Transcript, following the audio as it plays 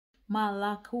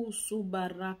Malaku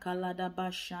subaraka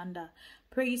bashanda.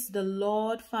 Praise the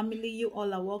Lord, family. You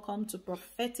all are welcome to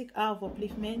Prophetic Hour of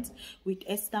Upliftment with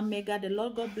Esther Mega. The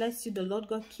Lord God bless you. The Lord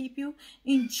God keep you.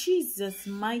 In Jesus'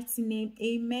 mighty name,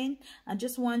 amen. I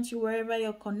just want you, wherever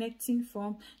you're connecting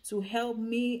from, to help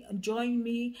me, join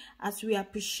me as we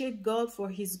appreciate God for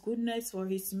His goodness, for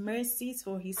His mercies,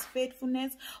 for His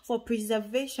faithfulness, for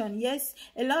preservation. Yes,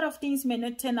 a lot of things may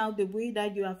not turn out the way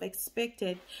that you have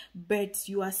expected, but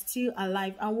you are still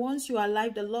alive. And once you are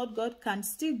alive, the Lord God can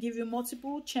still give you multiple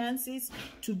chances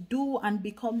to do and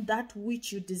become that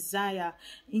which you desire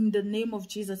in the name of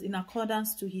Jesus, in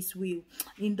accordance to His will.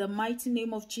 In the mighty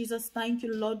name of Jesus, thank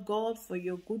you, Lord God, for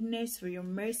your goodness, for your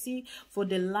mercy, for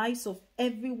the lives of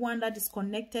everyone that is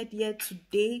connected here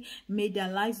today. May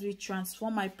their lives be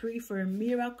transformed. I pray for a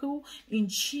miracle in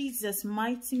Jesus'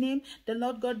 mighty name. The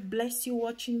Lord God bless you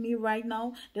watching me right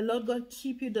now. The Lord God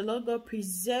keep you. The Lord God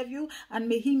preserve you, and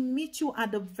may He meet you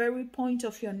at the very point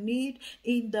of your need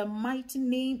in the mighty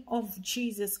name of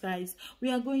Jesus Christ.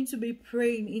 We are going to be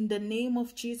praying in the name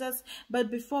of Jesus,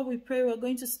 but before we pray, we're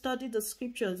going to study the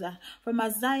scriptures from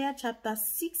Isaiah chapter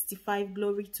 65.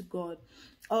 Glory to God.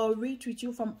 I'll read with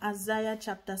you from Isaiah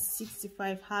chapter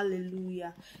 65.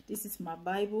 Hallelujah. This is my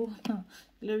Bible.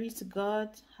 Glory to God.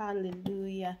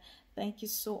 Hallelujah. Thank you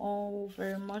so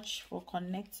very much for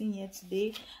connecting here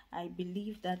today. I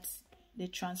believe that the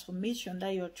transformation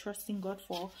that you're trusting God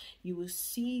for, you will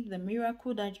see the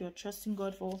miracle that you're trusting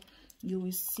God for, you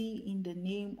will see in the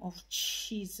name of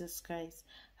Jesus Christ.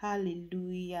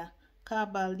 Hallelujah.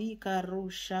 Kabalika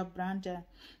Rosha Branta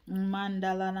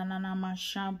Mandala Nana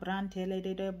Masha Brantele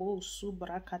de Bo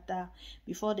Subrakata.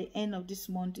 Before the end of this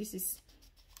month, this is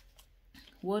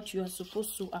what you are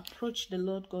supposed to approach the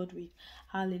Lord God with.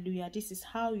 Hallelujah. This is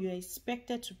how you are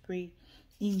expected to pray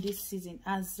in this season.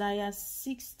 Isaiah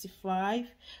 65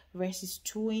 verses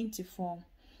 24.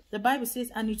 The Bible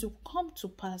says, and it will come to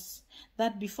pass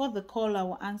that before the call I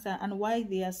will answer, and while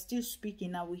they are still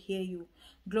speaking I will hear you.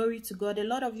 Glory to God. A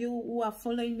lot of you who are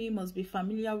following me must be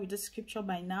familiar with the scripture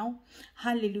by now.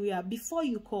 Hallelujah. Before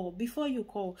you call,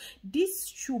 this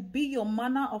should be your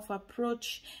manner of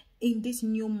approach in this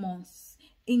new month,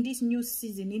 in this new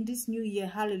season, in this new year.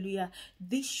 Hallelujah.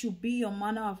 This should be your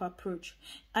manner of approach.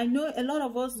 I know a lot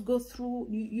of us go through,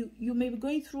 you may be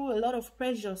going through a lot of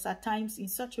pressures at times in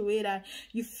such a way that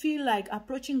you feel like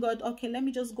approaching God, okay, let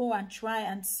me just go and try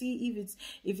and see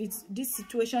if it's this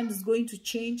situation is going to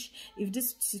change, if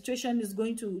this situation is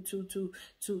going to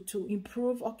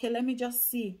improve. Okay, let me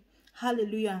just see.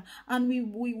 Hallelujah. And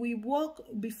we walk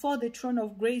before the throne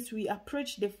of grace. We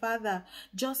approach the Father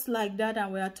just like that,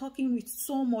 and we are talking with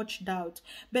so much doubt.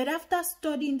 But after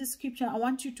studying the scripture, I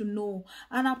want you to know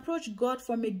and approach God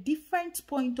from a different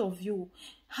point of view.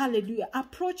 Hallelujah.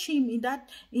 Approach Him in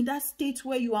that state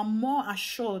where you are more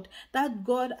assured that,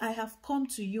 God, I have come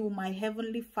to you, my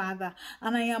heavenly Father,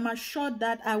 and I am assured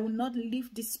that I will not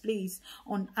leave this place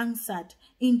unanswered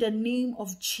in the name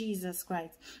of Jesus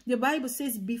Christ. The Bible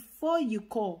says, before you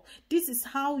call, this is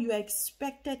how you are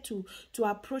expected to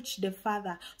approach the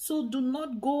Father. So do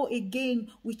not go again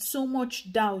with so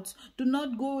much doubt. Do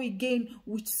not go again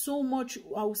with so much,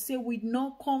 I will say, with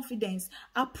no confidence.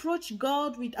 Approach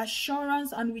God with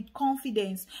assurance and with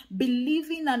confidence,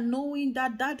 believing and knowing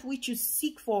that that which you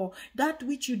seek for, that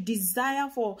which you desire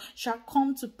for, shall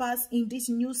come to pass in this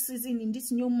new season, in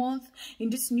this new month,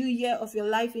 in this new year of your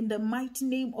life, in the mighty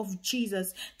name of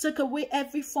Jesus. Take away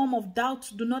every form of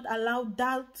doubt. Do not allow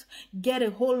doubt get a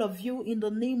hold of you in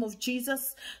the name of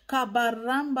Jesus.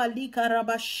 Kabaramba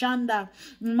likarabashanda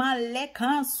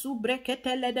maleka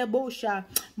subreketele de bosha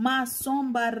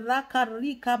masomba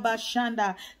rakarika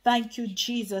bashanda. Thank you,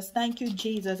 Jesus. Thank you,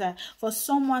 Jesus. For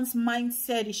someone's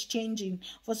mindset is changing.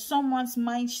 For someone's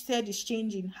mindset is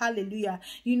changing. Hallelujah.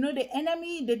 You know, the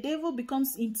enemy, the devil,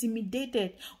 becomes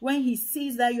intimidated when he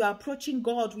sees that you are approaching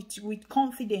God with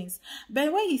confidence.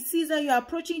 But when he sees that you are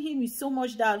approaching Him with so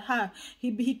much doubt,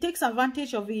 he takes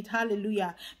advantage of it.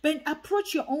 Hallelujah. But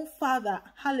approach your own Father,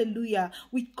 hallelujah,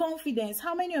 with confidence.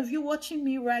 How many of you watching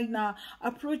me right now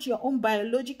approach your own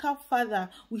biological father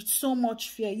with so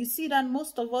much fear? You see that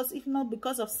most of us, if not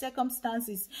because of circumstances,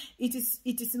 it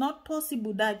is not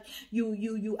possible that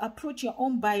you approach your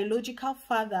own biological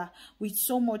father with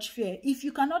so much fear. If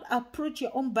you cannot approach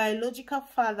your own biological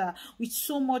father with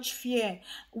so much fear,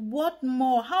 what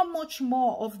more? How much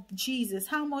more of Jesus?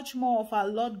 How much more of our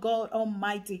Lord God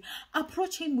Almighty?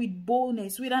 Approach Him with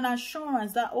boldness, with an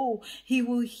assurance that, oh, He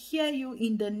will hear you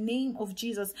in the name of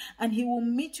Jesus, and He will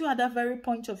meet you at that very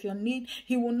point of your need.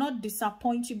 He will not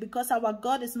disappoint you, because our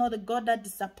God is not a God that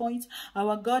disappoints.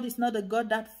 Our God is not a God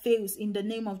that fails in the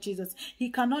name of Jesus. He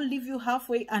cannot leave you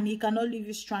halfway and he cannot leave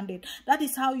you stranded. That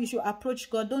is how you should approach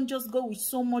God. Don't just go with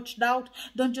so much doubt.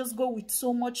 Don't just go with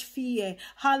so much fear.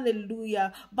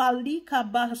 Hallelujah. Balika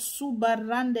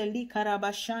basubarande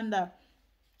likarabashanda.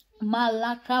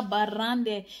 Malaka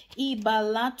barande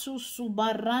ibalatu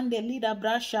subarande lida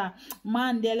brasha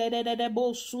mandele de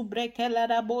bo subrekela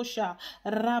da bosha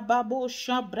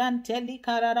rababosha branteli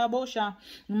karabosha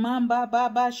mamba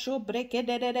baba sho breke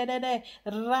de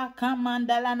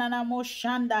rakamandala nana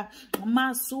moshanda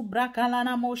masubrakala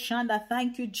na moshanda.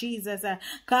 Thank you, Jesus.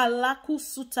 Kalaku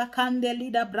suta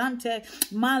kandeli da brante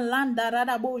malanda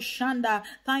rada boshanda.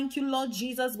 Thank you, Lord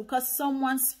Jesus, because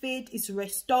someone's faith is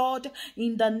restored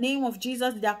in the name of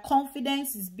Jesus. Their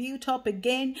confidence is built up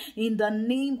again in the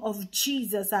name of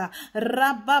Jesus.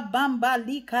 Rababamba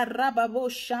lika rababo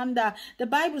shanda. The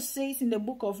Bible says in the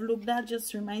book of Luke, that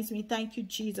just reminds me, thank you,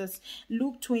 Jesus.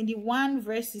 Luke 21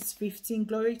 verses 15.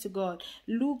 Glory to God.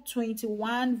 Luke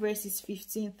 21 verses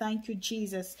 15. Thank you,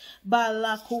 Jesus.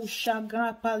 Balaku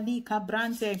shagra palika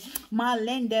brante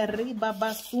malende riba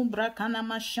basumbra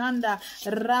kanamashanda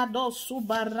rado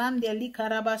subarande lika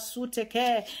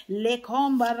rabasuteke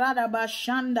lekomba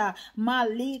bashanda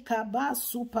malika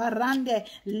basu parande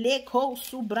leko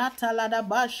subrata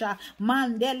ladabasha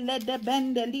mandele de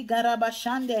bende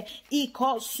ligarabashande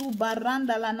iko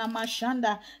subaranda la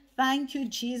namashanda. Thank you,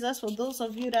 Jesus. For those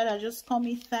of you that are just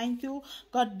coming, thank you.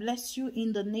 God bless you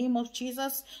in the name of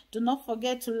Jesus. Do not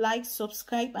forget to like,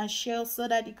 subscribe, and share so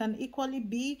that it can equally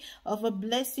be of a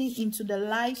blessing into the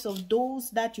lives of those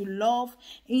that you love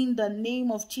in the name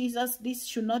of Jesus. This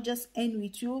should not just end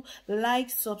with you.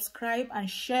 Like, subscribe, and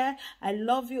share. I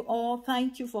love you all.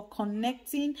 Thank you for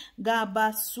connecting.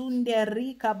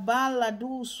 Gabasunde Kabala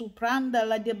du Supranda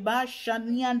la debasha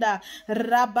nianda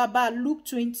rababa.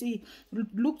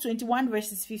 Luke 21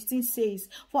 verses 15 says,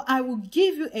 for I will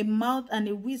give you a mouth and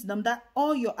a wisdom that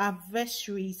all your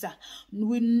adversaries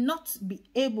will not be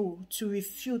able to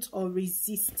refute or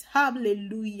resist.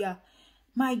 Hallelujah.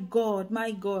 My God,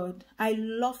 I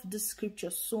love this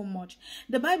scripture so much.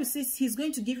 The Bible says he's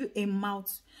going to give you a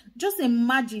mouth. Just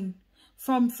imagine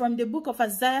from the book of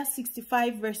Isaiah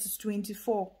 65 verses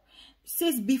 24. It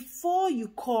says, before you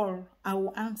call, I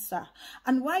will answer.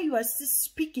 And while you are still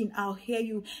speaking, I'll hear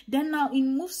you. Then now it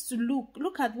moves to Luke.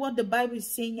 Look at what the Bible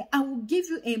is saying. I will give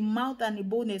you a mouth and a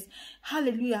boldness.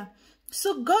 Hallelujah.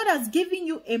 So God has given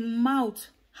you a mouth.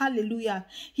 Hallelujah.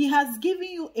 He has given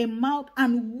you a mouth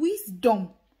and wisdom.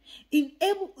 In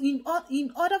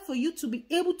order for you to be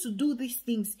able to do these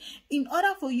things, in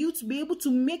order for you to be able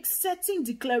to make certain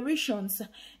declarations,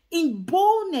 in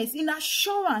boldness, in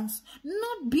assurance,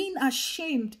 not being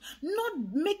ashamed,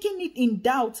 not making it in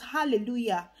doubt.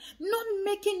 Hallelujah. Not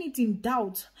making it in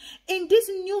doubt. In this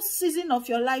new season of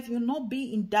your life, you'll not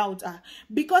be in doubt.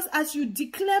 Because as you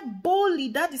declare boldly,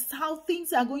 that is how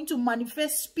things are going to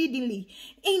manifest speedily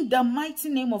in the mighty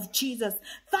name of Jesus.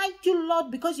 Thank you,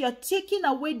 Lord, because you're taking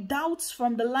away doubts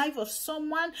from the life of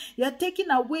someone. You're taking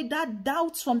away that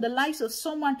doubts from the lives of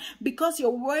someone because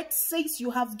your word says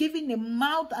you have given a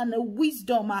mouth and a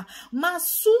wisdom.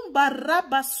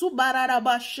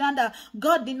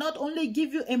 God did not only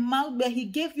give you a mouth, but he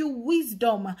gave you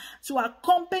wisdom to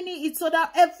accompany it so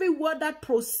that every word that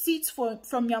proceeds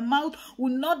from your mouth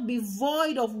will not be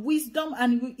void of wisdom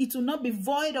and it will not be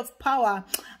void of power.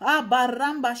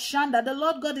 The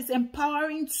Lord God is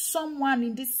empowering someone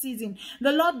in this season.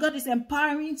 The Lord God is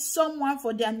empowering someone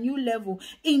for their new level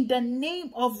in the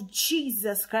name of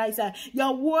Jesus Christ.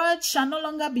 Your word shall no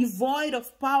longer be void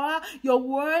of power. Your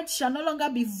word shall no longer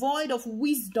be void of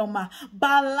wisdom.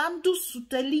 Balandu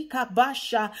sutelika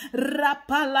basha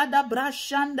rapalada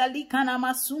brashanda likana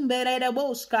masumbere de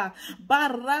bosca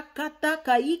barakata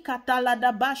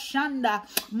kaikata bashanda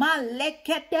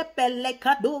malekete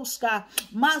pelekadoska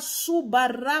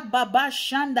masubaraba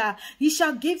bashanda. He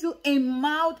shall give you a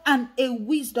mouth and a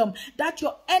wisdom that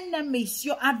your enemies,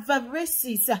 your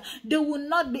adversaries, they will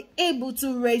not be able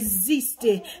to resist.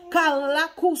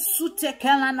 Kalaku sute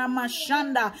kelana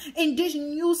mashanda. In this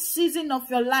new season of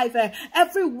your life,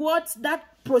 every word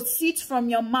that proceeds from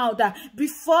your mouth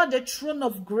before the throne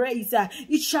of grace,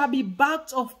 it shall be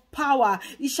backed of power.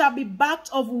 It shall be backed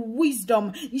of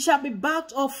wisdom. It shall be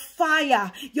backed of fire.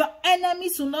 Your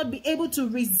enemies will not be able to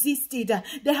resist it.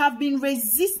 They have been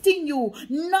resisting you,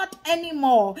 not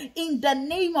anymore, in the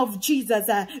name of Jesus,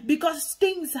 because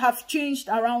things have changed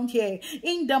around here.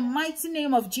 In the mighty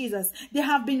name of Jesus, they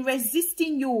have been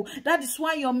resisting you. That is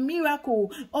why your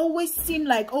miracle always seems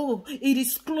like, oh, it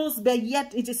is close, but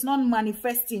yet it is not manifest.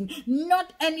 manifesting.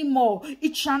 Not anymore.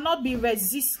 It shall not be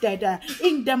resisted.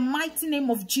 In the mighty name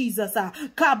of Jesus.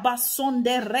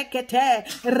 Kabasonde rekete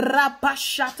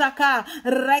rapashataka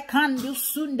rekandu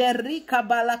sunde rika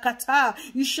balakata.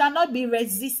 You shall not be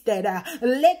resisted.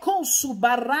 Leko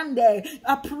subarande.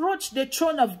 Approach the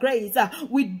throne of grace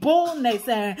with boldness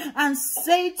and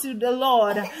say to the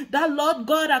Lord, that Lord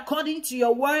God, according to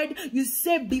your word, you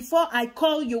say, before I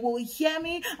call, you will hear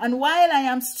me, and while I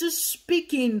am still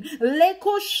speaking,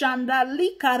 leko shanda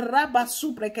lika raba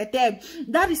suprekete.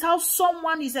 That is how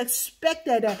someone is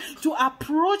expected to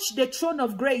approach the throne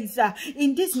of grace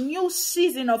in this new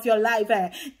season of your life.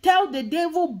 Tell the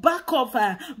devil, back off,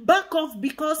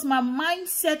 because my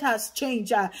mindset has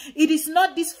changed. It is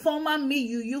not this former me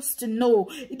you used to know.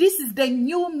 This is the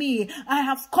new me. I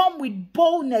have come with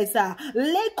boldness.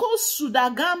 Leko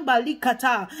sudagamba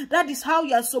likata. That is how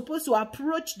you are supposed to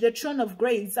approach the throne of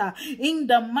grace in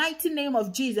the mighty name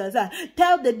of Jesus.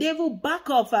 Tell the devil, back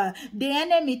off. The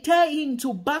enemy, tell him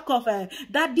to back off.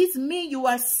 That this me you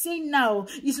are seeing now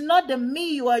is not the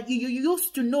me you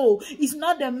used to know. It's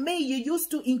not the me you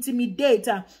used to intimidate.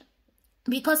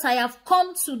 Because I have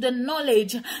come to the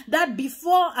knowledge that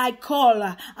before I call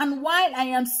and while I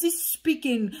am still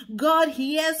speaking, God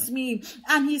hears me,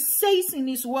 and he says in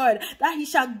his word that he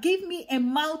shall give me a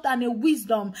mouth and a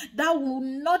wisdom that will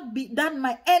not be, that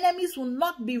my enemies will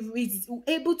not be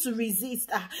able to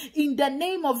resist. In the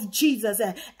name of Jesus,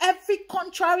 every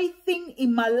contrary thing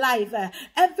in my life,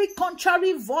 every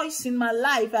contrary voice in my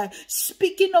life,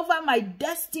 speaking over my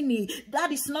destiny,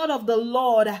 that is not of the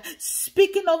Lord.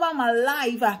 Speaking over my life,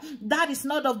 that is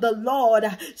not of the Lord.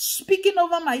 Speaking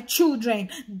over my children,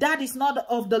 that is not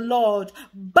of the Lord.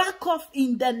 Back off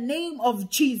in the name of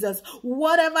Jesus.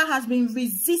 Whatever has been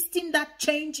resisting that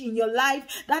change in your life,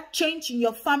 that change in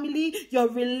your family, your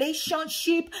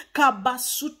relationship,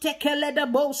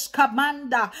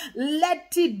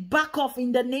 let it back off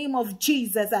in the name of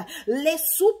Jesus.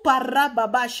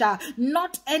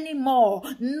 Not anymore.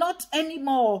 Not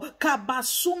anymore.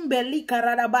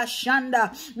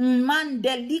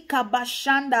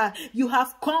 You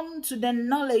have come to the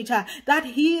knowledge that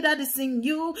he that is in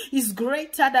you is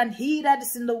greater than he that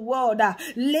is in the world.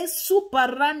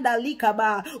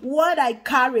 What I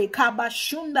carry,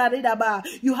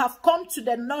 you have come to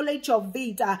the knowledge of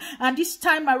it, and this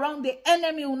time around the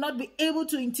enemy will not be able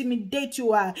to intimidate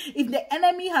you. If the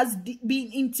enemy has been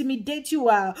intimidating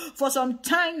you for some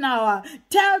time now,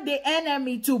 tell the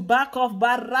enemy to back off.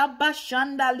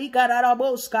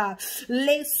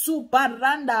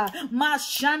 Suparanda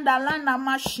mashanda lana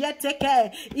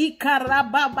masheteke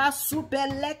ikarababa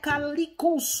supeleka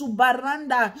liku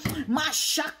subaranda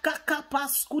mashaka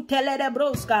kapaskutele de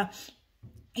broska.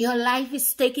 Your life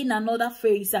is taking another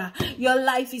phase. Your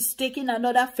life is taking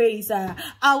another phase.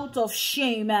 Out of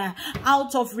shame,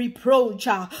 out of reproach,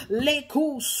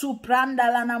 leku supranda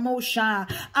lanamosha,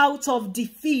 out of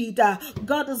defeat.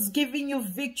 God is giving you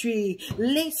victory.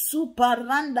 Le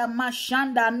suparanda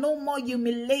mashanda, no more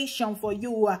humiliation for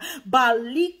you.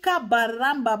 Balika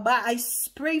baramba ba. I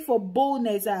pray for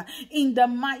boldness in the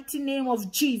mighty name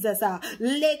of Jesus.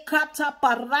 Lekata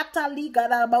parata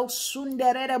ligaraba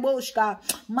sundere boshka.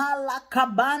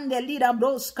 Malakabande lida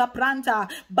broska pranta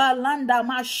balanda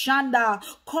mashanda.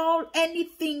 Call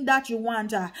anything that you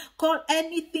want. Call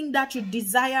anything that you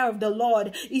desire of the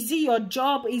Lord. Is it your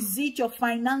job? Is it your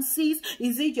finances?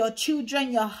 Is it your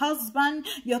children, your husband,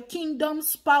 your kingdom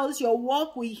spouse, your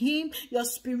walk with him, your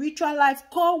spiritual life?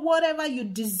 Call whatever you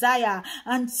desire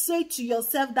and say to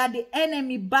yourself that the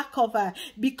enemy back over,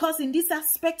 because in this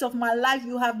aspect of my life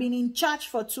you have been in charge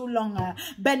for too long,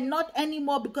 but not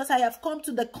anymore, because I have come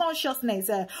to the consciousness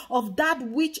of that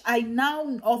which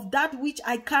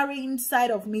I carry inside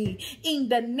of me. In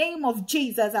the name of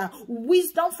Jesus,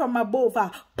 wisdom from above,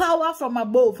 power from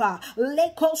above.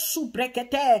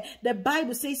 The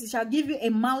Bible says it shall give you a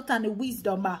mouth and a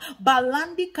wisdom.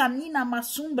 Balandi kanina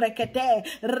masumbrekete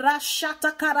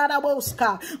rashata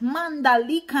kararaboska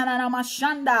mandali kanana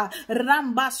mashanda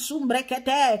ramba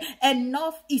sumbrekete.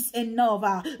 Enough is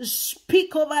enough.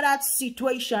 Speak over that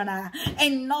situation.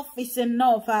 Enough is enough.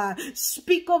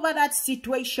 Speak over that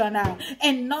situation.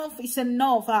 Enough is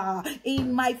enough.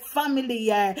 In my family,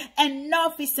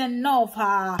 enough is enough.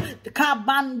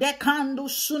 Kabande kandu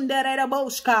sundere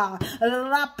boska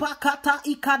rapakata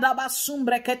ikadaba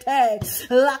sumbrekete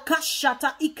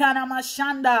lakashata ikana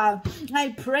mashanda. I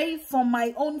pray for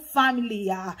my own family.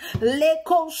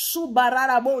 Leko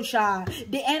subarara bosha.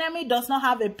 The enemy does not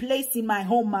have a place in my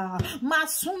home.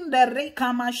 Masundere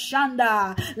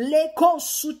kamashanda leko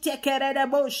sutekere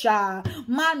Kerebosha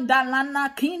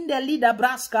Mandalana Kindelida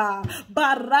Braska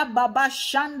Barababa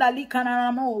Shandali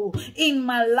Kanaramo. In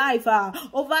my life,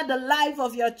 over the life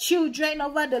of your children,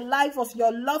 over the life of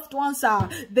your loved ones,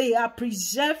 they are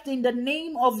preserved in the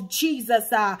name of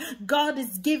Jesus. God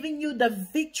is giving you the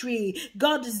victory.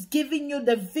 God is giving you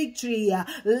the victory.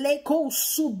 Leko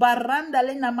Subaranda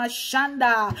Lena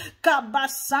Mashanda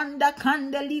Kabasanda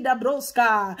Kandelida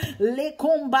Broska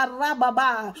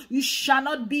Lekombarababa. You shall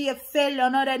not be a failure,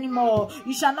 not anymore.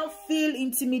 You shall not feel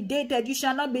intimidated. You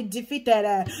shall not be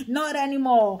defeated, not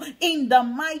anymore. In the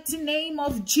mighty name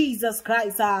of Jesus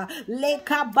Christ.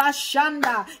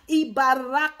 Lekabashanda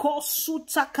Ibarako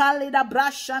Sutakalida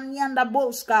Brashanyanda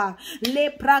Boska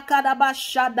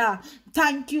Leprakadabashada.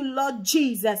 Thank you, Lord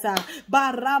Jesus,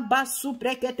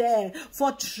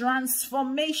 for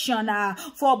transformation,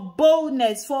 for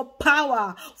boldness, for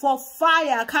power, for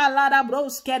fire. The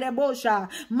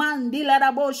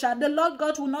Lord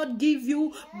God will not give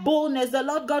you boldness. The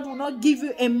Lord God will not give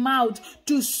you a mouth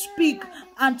to speak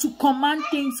and to command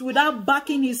things without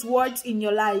backing his words in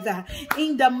your life.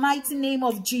 In the mighty name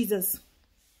of Jesus.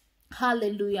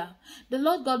 Hallelujah. The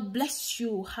Lord God bless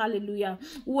you. Hallelujah.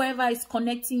 Whoever is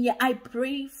connecting here, I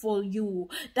pray for you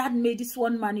that may this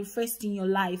one manifest in your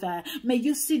life. May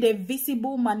you see the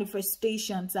visible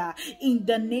manifestations in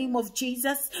the name of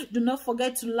Jesus. Do not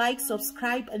forget to like,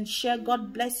 subscribe, and share.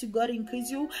 God bless you. God increase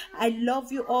you. I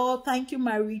love you all. Thank you,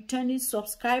 my returning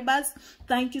subscribers.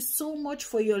 Thank you so much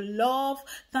for your love.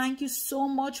 Thank you so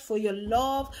much for your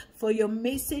love, for your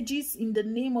messages in the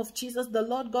name of Jesus. The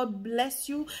Lord God bless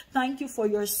you. Thank you for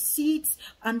your seeds,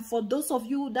 and for those of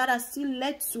you that are still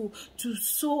led to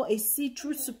sow a seed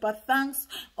through Super Thanks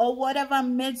or whatever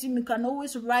medium, you can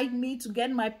always write me to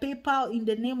get my PayPal in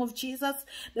the name of Jesus.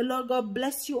 The Lord God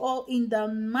bless you all in the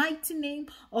mighty name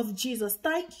of Jesus.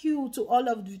 Thank you to all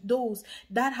of those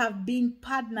that have been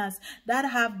partners, that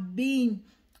have been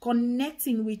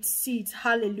connecting with seeds.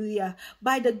 Hallelujah.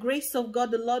 By the grace of God,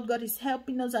 the Lord God is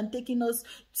helping us and taking us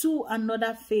to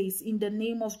another phase in the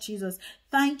name of Jesus.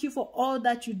 Thank you for all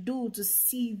that you do to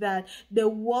see that the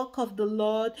work of the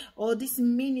Lord, or this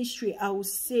ministry, I will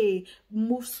say,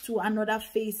 moves to another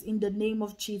phase in the name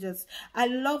of Jesus. I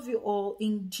love you all.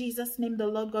 In Jesus' name, the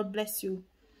Lord God bless you.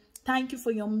 Thank you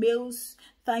for your mails.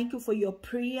 Thank you for your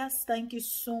prayers. Thank you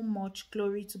so much.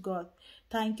 Glory to God.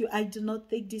 Thank you. I do not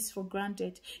take this for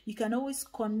granted. You can always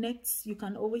connect. You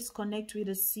can always connect with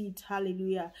a seed.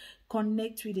 Hallelujah.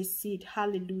 Connect with a seed.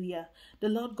 Hallelujah. The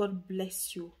Lord God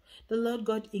bless you. The Lord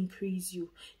God increase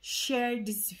you. Share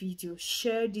this video.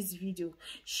 Share this video.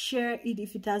 Share it.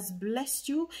 If it has blessed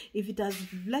you, if it has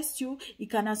blessed you, it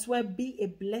can as well be a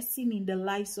blessing in the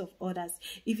lives of others.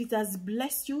 If it has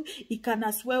blessed you, it can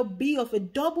as well be of a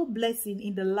double blessing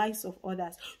in the lives of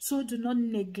others. So do not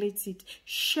neglect it.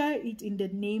 Share it in the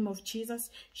name of Jesus.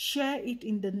 Share it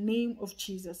in the name of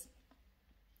Jesus.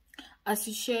 As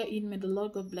you share it, may the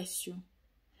Lord God bless you.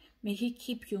 May he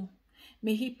keep you.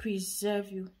 May he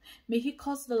preserve you. May he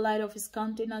cause the light of his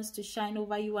countenance to shine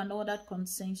over you and all that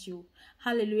concerns you.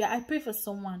 Hallelujah. I pray for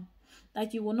someone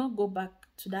that you will not go back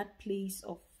to that place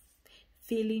of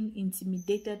feeling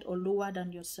intimidated or lower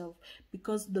than yourself,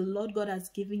 because the Lord God has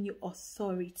given you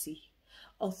authority.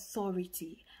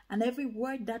 Authority. And every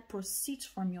word that proceeds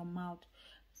from your mouth,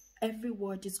 every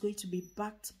word is going to be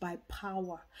backed by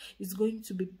power. It's going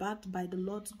to be backed by the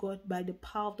Lord God, by the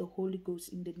power of the Holy Ghost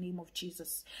in the name of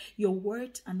Jesus. Your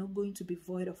words are not going to be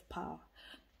void of power.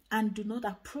 And do not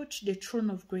approach the throne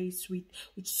of grace with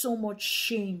so much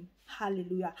shame.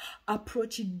 Hallelujah.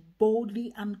 Approach it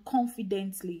boldly and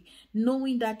confidently,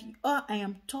 knowing that I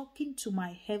am talking to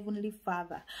my heavenly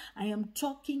Father. I am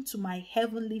talking to my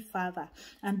heavenly Father.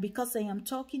 And because I am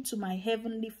talking to my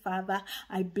heavenly Father,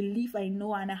 I believe, I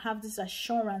know, and I have this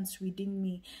assurance within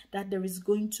me that there is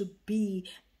going to be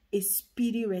a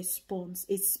speedy response,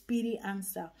 a speedy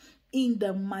answer in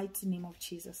the mighty name of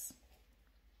Jesus.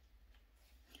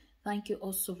 Thank you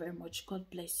all so very much. God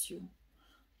bless you.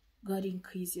 God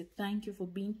increase you. Thank you for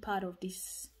being part of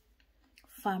this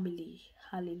family.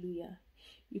 Hallelujah.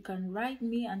 You can write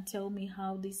me and tell me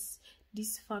how this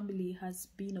family has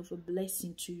been of a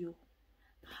blessing to you.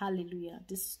 Hallelujah.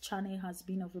 This channel has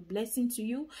been of a blessing to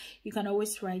you. You can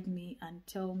always write me and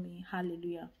tell me.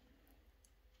 Hallelujah.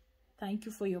 Thank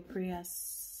you for your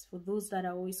prayers, for those that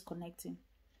are always connecting.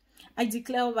 I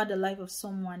declare over the life of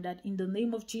someone that in the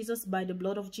name of Jesus, by the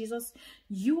blood of Jesus,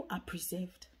 you are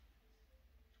preserved.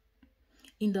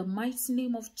 In the mighty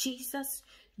name of Jesus,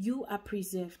 you are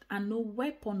preserved, and no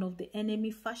weapon of the enemy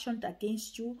fashioned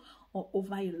against you or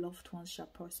over your loved ones shall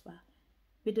prosper.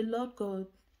 May the Lord God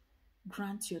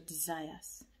grant your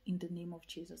desires in the name of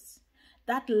Jesus.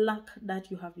 That lack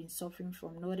that you have been suffering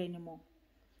from, not anymore.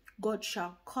 God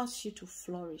shall cause you to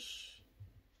flourish.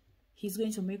 He's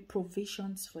going to make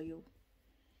provisions for you.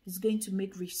 He's going to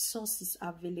make resources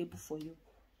available for you.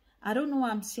 I don't know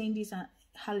why I'm saying this,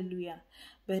 hallelujah,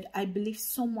 but I believe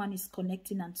someone is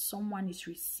connecting and someone is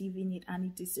receiving it, and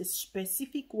it is a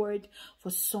specific word for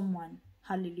someone.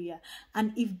 Hallelujah.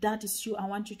 And if that is you, I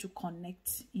want you to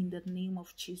connect in the name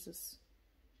of Jesus.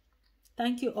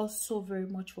 Thank you all so very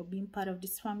much for being part of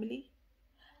this family.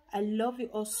 I love you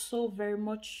all so very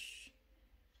much.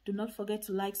 Do not forget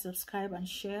to like, subscribe, and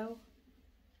share.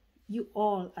 You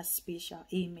all are special.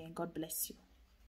 Amen. God bless you.